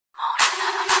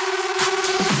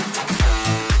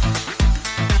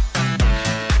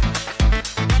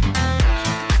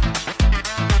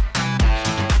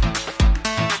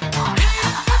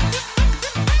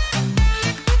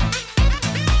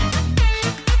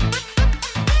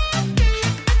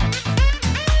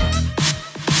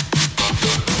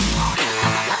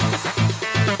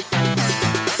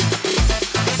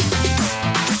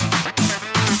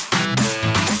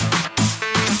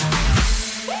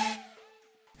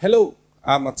Hello,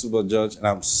 I'm Atubo George, and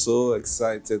I'm so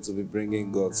excited to be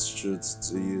bringing God's truth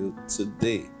to you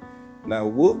today. Now,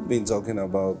 we've been talking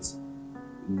about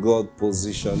God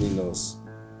positioning us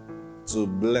to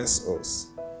bless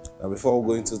us. Now, before we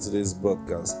go into today's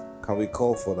broadcast, can we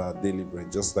call for our daily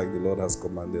bread, just like the Lord has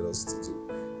commanded us to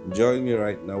do? Join me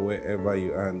right now wherever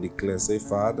you are and declare, say,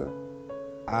 Father,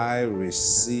 I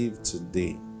receive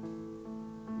today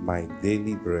my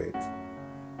daily bread.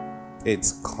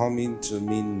 It's coming to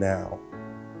me now.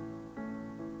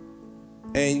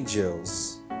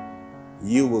 Angels,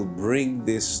 you will bring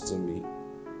this to me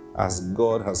as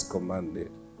God has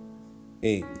commanded.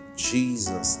 In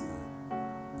Jesus'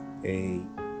 name,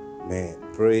 amen.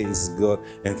 Praise God.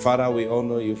 And Father, we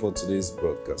honor you for today's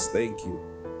broadcast. Thank you.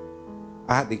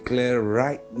 I declare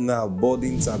right now,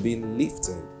 burdens are being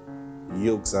lifted,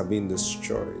 yokes are being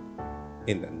destroyed.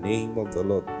 In the name of the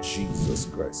Lord Jesus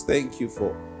Christ. Thank you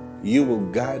for you will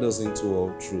guide us into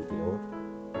all truth, Lord.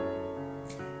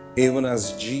 Even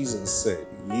as Jesus said,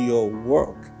 your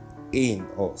work in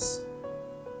us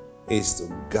is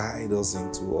to guide us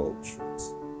into all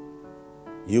truth.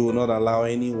 You will not allow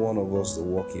any one of us to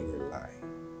walk in a lie.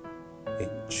 In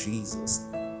Jesus'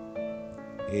 name,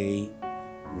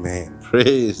 amen.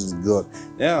 Praise God.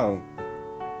 Now,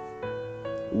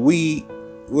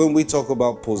 when we talk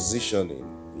about positioning,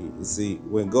 you see,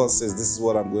 when God says, this is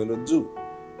what I'm going to do,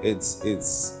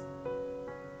 it's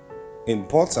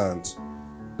important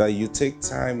that you take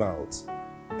time out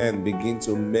and begin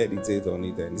to meditate on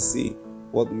it. And see,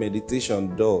 what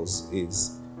meditation does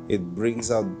is it brings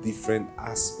out different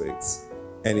aspects.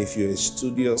 And if you're a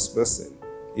studious person,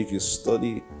 if you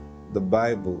study the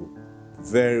Bible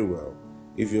very well,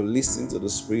 if you listen to the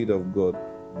Spirit of God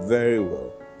very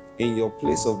well, in your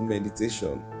place of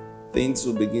meditation, things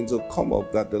will begin to come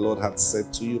up that the Lord had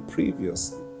said to you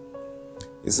previously.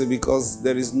 You see, because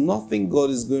there is nothing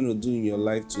God is going to do in your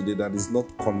life today that is not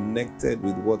connected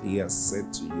with what He has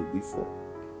said to you before.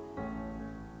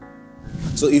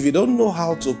 So if you don't know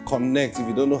how to connect, if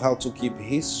you don't know how to keep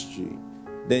history,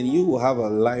 then you will have a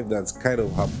life that's kind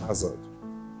of haphazard.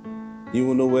 You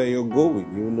will know where you're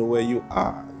going. You will know where you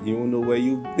are. You will know where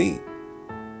you've been.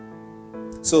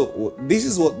 So this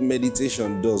is what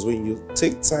meditation does. When you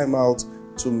take time out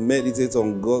to meditate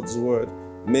on God's word,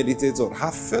 meditate on,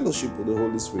 have fellowship with the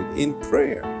Holy Spirit in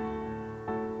prayer.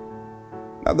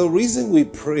 Now, the reason we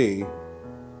pray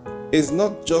is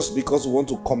not just because we want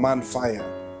to command fire.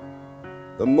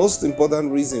 The most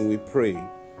important reason we pray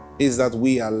is that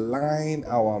we align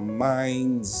our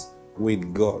minds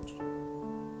with God.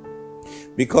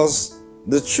 Because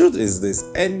the truth is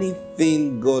this: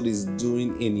 anything God is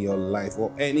doing in your life,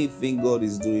 or anything God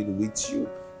is doing with you,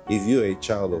 if you're a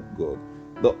child of God,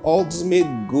 the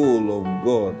ultimate goal of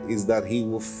God is that He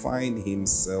will find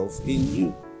Himself in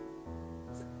you.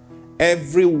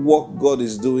 Every work God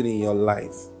is doing in your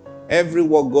life, every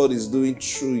work God is doing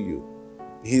through you,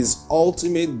 His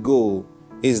ultimate goal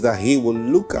is that He will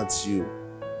look at you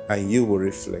and you will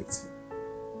reflect Him.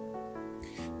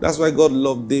 That's why God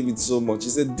loved David so much. He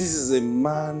said, this is a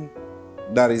man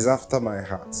that is after my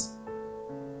heart.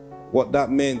 What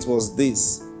that meant was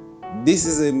this: this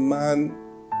is a man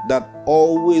that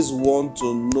always want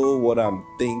to know what I'm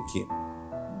thinking.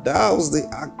 That was the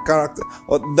character,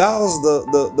 or that was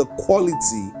the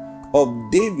quality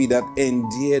of David that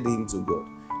endeared him to God.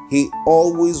 He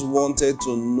always wanted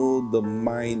to know the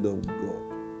mind of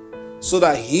God, so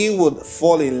that he would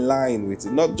fall in line with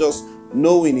it, not just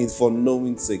knowing it for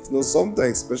knowing's sake. No,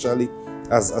 sometimes, especially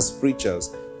as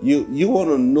preachers, you want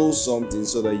to know something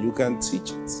so that you can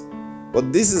teach it.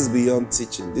 But this is beyond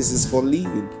teaching. This is for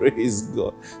living. Praise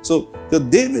God. So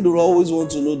David would always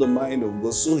want to know the mind of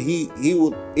God, so it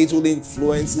will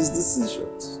influence his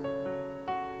decisions.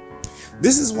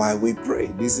 This is why we pray.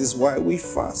 This is why we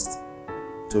fast,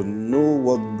 to know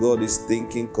what God is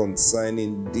thinking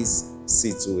concerning this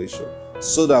situation,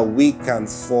 so that we can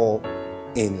fall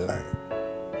in line.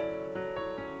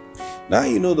 Now,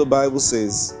 you know, the Bible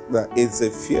says that it's a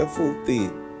fearful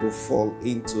thing to fall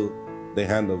into the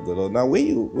hand of the Lord. Now, when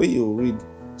you read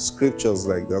scriptures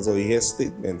like that, or you hear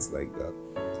statements like that,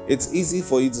 it's easy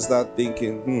for you to start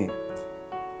thinking,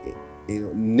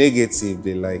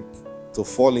 negatively, like to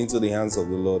fall into the hands of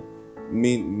the Lord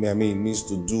means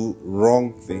to do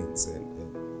wrong things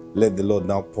and let the Lord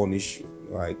now punish you.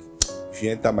 Like, if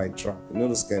you enter my trap,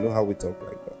 this kind of how we talk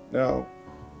like that. Now,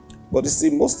 but you see,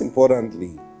 most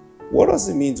importantly, what does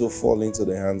it mean to fall into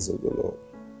the hands of the Lord?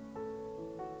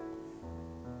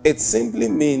 It simply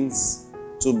means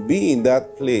to be in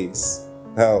that place.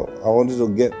 Now, I want you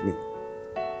to get me.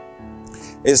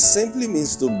 It simply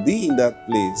means to be in that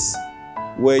place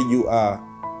where you are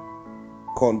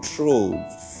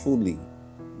controlled fully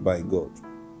by God.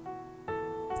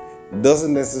 It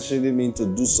doesn't necessarily mean to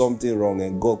do something wrong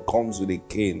and God comes with a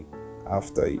cane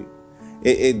after you.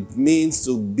 It means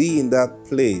to be in that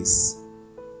place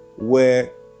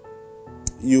where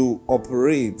you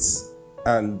operate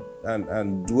and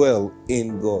dwell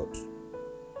in God.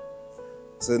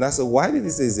 So that's why did he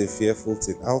say it's a fearful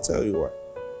thing? I'll tell you why.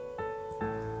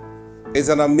 It's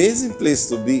an amazing place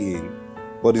to be in,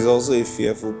 but it's also a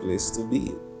fearful place to be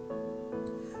in.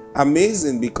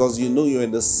 Amazing because you know you're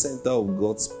in the center of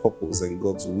God's purpose and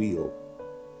God's will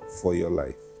for your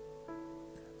life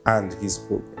and His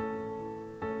program.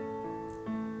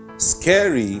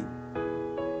 Scary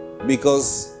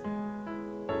because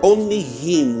only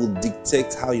Him will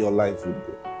dictate how your life would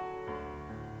go.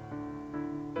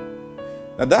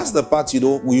 Now that's the part you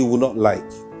will not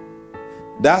like.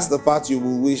 That's the part you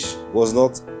will wish was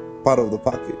not part of the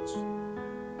package.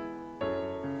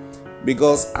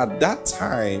 Because at that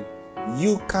time,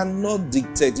 you cannot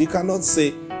dictate. You cannot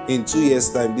say, in 2 years'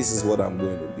 time, this is what I'm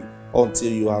going to be,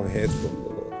 until you have heard from the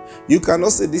Lord. You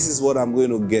cannot say, this is what I'm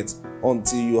going to get,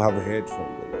 until you have heard from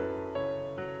the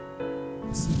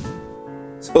Lord.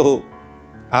 So,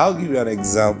 I'll give you an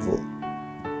example.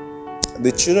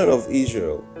 The children of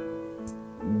Israel,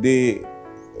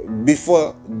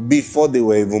 before they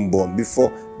were even born,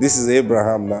 this is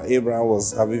Abraham now. Abraham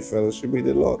was having fellowship with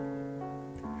the Lord.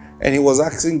 And he was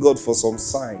asking God for some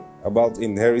sign about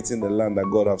inheriting the land that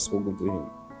God had spoken to him.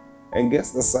 And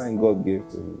guess the sign God gave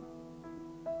to him?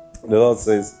 The Lord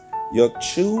says, your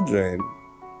children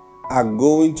are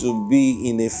going to be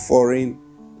in a foreign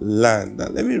land. Now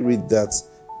let me read that.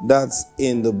 That's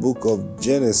in the book of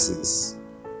Genesis.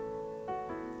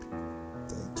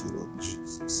 Thank you, Lord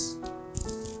Jesus.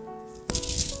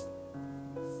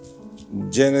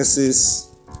 Genesis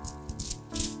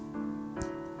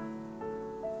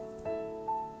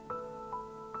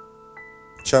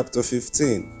chapter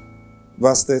 15,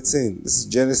 verse 13. This is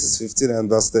Genesis 15 and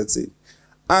verse 13.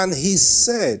 And he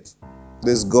said,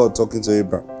 this is God talking to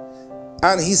Abraham.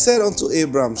 And he said unto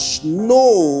Abraham,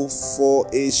 know for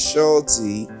a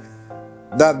surety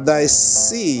that thy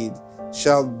seed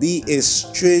shall be a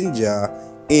stranger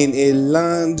in a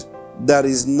land that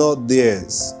is not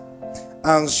theirs,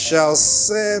 and shall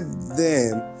serve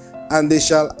them, and they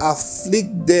shall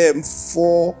afflict them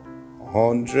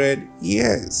 400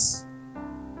 years.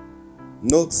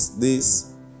 Note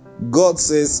this. God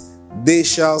says, they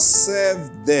shall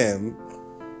serve them,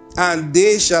 and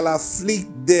they shall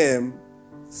afflict them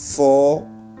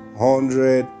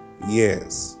 400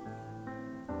 years.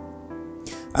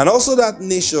 And also that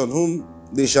nation whom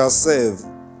they shall serve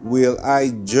will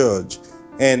I judge,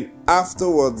 and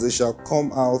afterwards they shall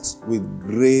come out with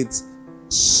great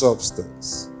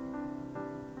substance.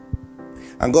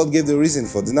 And God gave the reason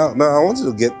for this. Now I want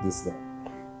you to get this now.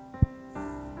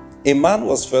 A man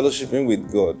was fellowshipping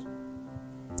with God,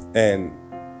 and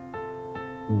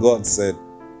God said,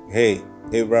 hey,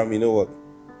 Abraham, you know what?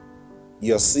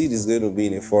 Your seed is going to be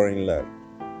in a foreign land,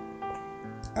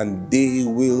 and they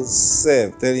will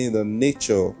serve. Telling you the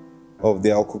nature of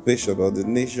their occupation, or the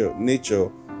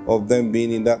nature of them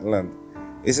being in that land.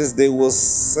 It says they will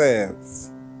serve.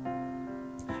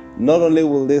 Not only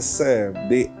will they serve,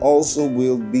 they also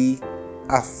will be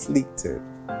afflicted.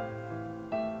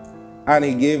 And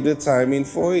he gave the timing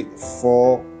for it,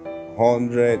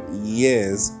 400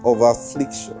 years of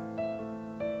affliction.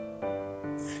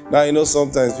 Now, you know,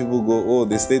 sometimes people go, oh,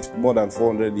 they stayed more than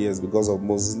 400 years because of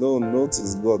Moses. No,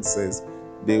 notice God says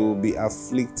they will be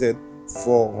afflicted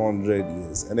 400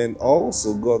 years. And then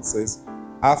also God says,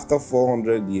 after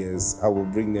 400 years, I will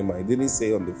bring them out. He didn't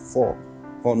say on the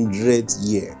 400th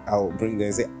year, I will bring them.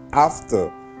 He said,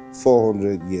 after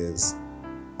 400 years,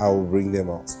 I will bring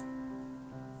them out.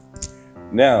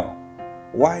 Now,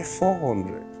 why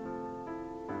 400?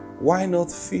 Why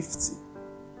not 50?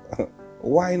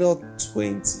 Why not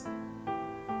 20?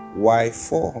 Why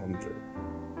 400?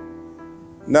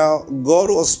 Now, God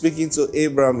was speaking to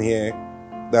Abraham here.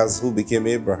 That's who became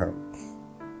Abraham.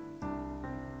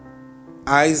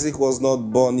 Isaac was not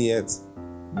born yet.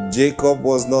 Jacob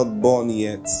was not born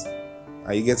yet.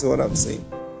 Are you getting what I'm saying?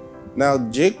 Now,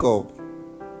 Jacob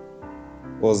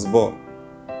was born.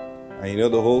 And you know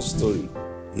the whole story.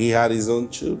 He had his own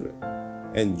children.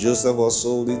 And Joseph was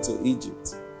sold into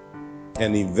Egypt.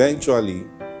 And eventually,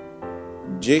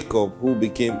 Jacob, who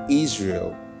became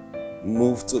Israel,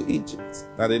 moved to Egypt.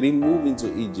 Now, they didn't move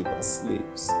into Egypt as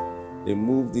slaves. They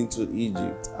moved into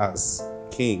Egypt as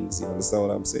kings. You understand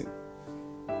what I'm saying?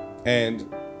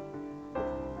 And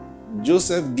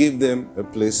Joseph gave them a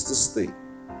place to stay.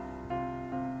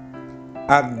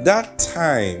 At that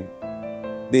time,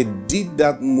 They did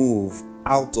that move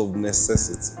out of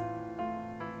necessity.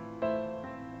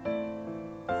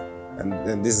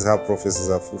 And this is how prophecies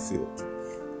are fulfilled.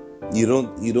 You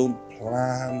don't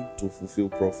plan to fulfill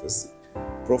prophecy.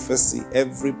 Prophecy,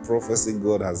 every prophecy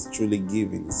God has truly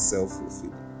given is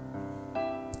self-fulfilling.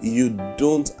 You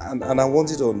don't, and I want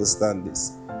you to understand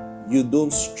this, you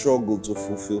don't struggle to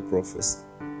fulfill prophecy.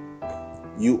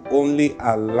 You only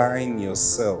align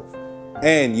yourself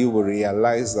and you will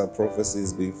realize that prophecy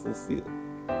is being fulfilled.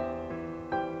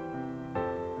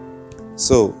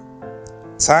 So,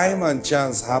 time and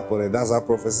chance happen, and that's how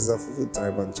prophecies are fulfilled.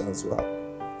 Time and chance will happen.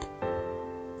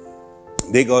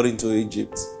 They got into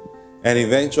Egypt, and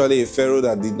eventually a Pharaoh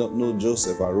that did not know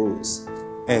Joseph arose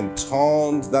and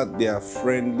turned that their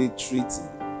friendly treaty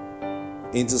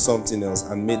into something else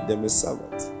and made them a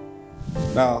servant.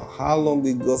 Now, how long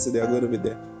did God say they are going to be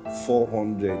there?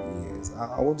 400 years.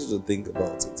 I want you to think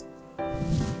about it.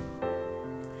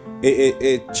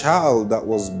 A child that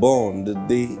was born the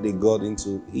day they got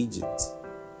into Egypt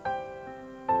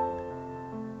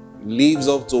lives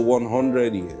up to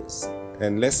 100 years.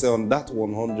 And let's say on that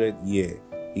 100th year,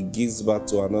 he gives birth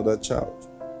to another child.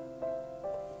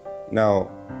 Now,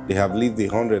 they have lived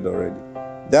 100 already.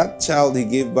 That child he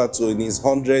gave birth to in his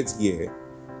 100th year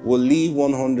will live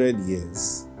 100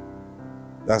 years.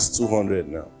 That's 200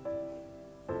 now.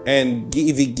 And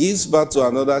if he gives birth to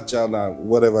another child, and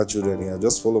whatever children he has,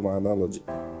 just follow my analogy.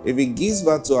 If he gives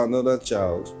birth to another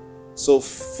child, so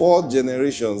 4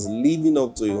 generations living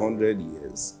up to 100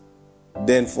 years,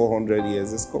 then 400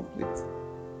 years is complete.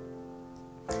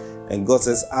 And God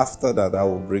says, after that, I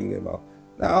will bring them out.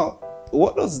 Now,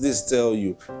 what does this tell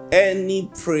you?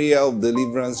 Any prayer of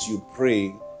deliverance you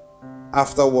pray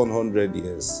after 100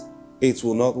 years, it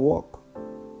will not work.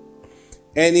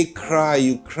 Any cry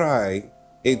you cry,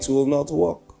 it will not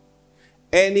work.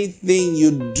 Anything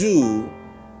you do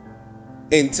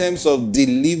in terms of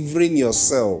delivering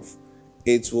yourself,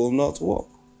 it will not work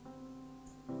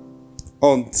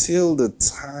until the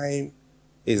time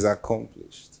is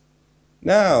accomplished.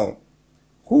 Now,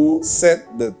 who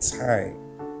set the time?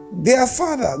 Their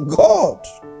Father, God.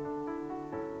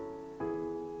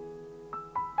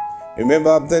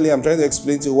 Remember, I'm telling you, I'm trying to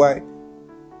explain to you why.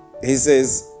 He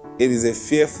says, it is a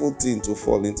fearful thing to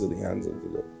fall into the hands of the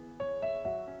Lord.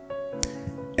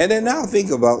 And then now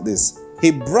think about this.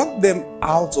 He brought them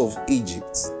out of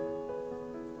Egypt.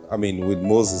 I mean, with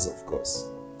Moses, of course.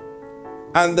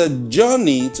 And the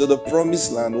journey to the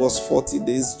promised land was 40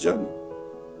 days journey.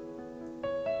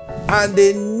 And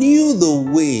they knew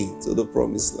the way to the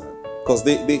promised land. Because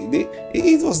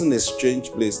it wasn't a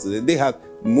strange place to them. They had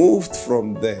moved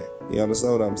from there. You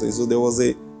understand what I'm saying? So there was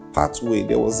a pathway,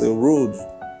 there was a road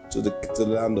to the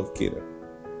land of Canaan.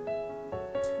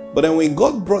 But then when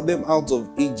God brought them out of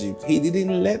Egypt, He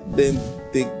didn't let them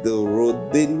take the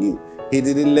road they knew. He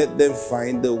didn't let them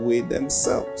find the way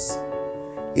themselves.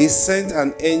 He sent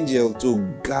an angel to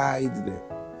guide them.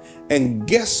 And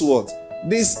guess what?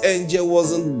 This angel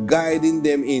wasn't guiding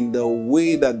them in the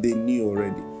way that they knew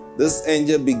already. This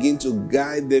angel began to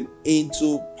guide them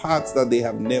into paths that they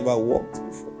have never walked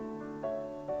before.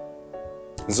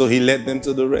 And so He led them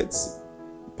to the Red Sea,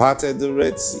 parted the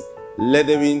Red Sea, led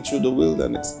them into the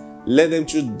wilderness, led them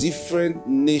through different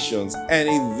nations, and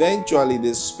eventually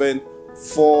they spent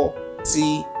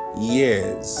 40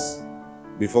 years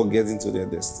before getting to their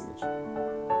destination.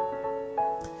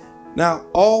 Now,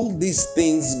 all these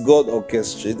things God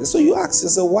orchestrated. So you ask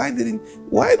yourself,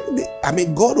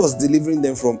 God was delivering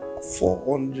them from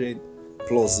 400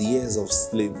 plus years of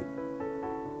slavery.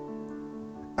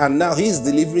 And now He's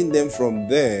delivering them from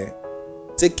there,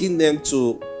 taking them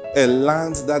to a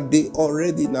land that they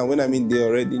already, now when I mean they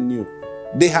already knew,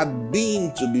 they had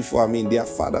been to before. Their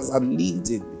fathers had lived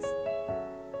in before.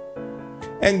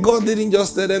 And God didn't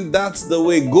just tell them, that's the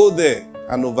way, go there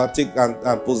and overtake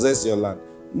and possess your land.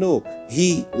 No,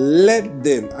 He led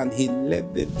them, and He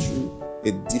led them through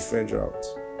a different route.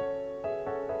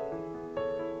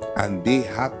 And they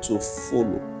had to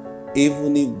follow.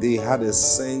 Even if they had a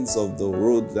sense of the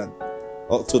road that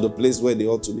to the place where they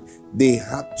ought to be, they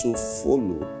had to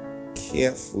follow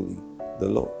carefully the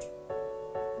Lord.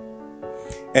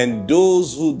 And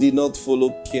those who did not follow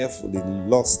carefully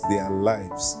lost their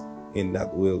lives in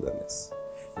that wilderness.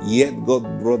 Yet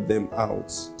God brought them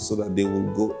out so that they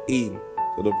will go in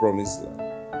to the promised land.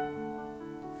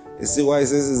 You see why He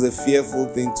says it's a fearful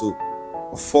thing to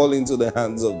fall into the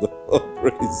hands of the Lord.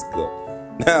 Praise God.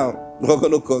 Now, we're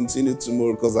going to continue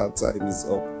tomorrow because our time is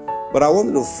up. But I want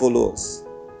you to follow us,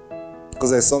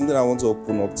 because there's something I want to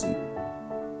open up to you.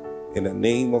 In the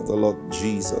name of the Lord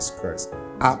Jesus Christ,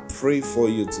 I pray for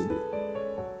you today.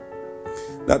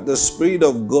 that the Spirit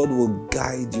of God will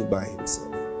guide you by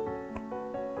Himself.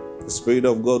 The Spirit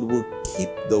of God will keep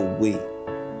the way,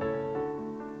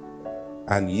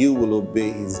 and you will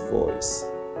obey His voice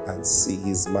and see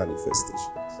His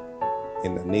manifestations.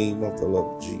 In the name of the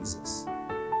Lord Jesus.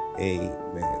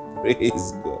 Amen.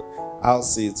 Praise God. I'll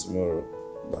see you tomorrow.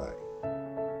 Bye.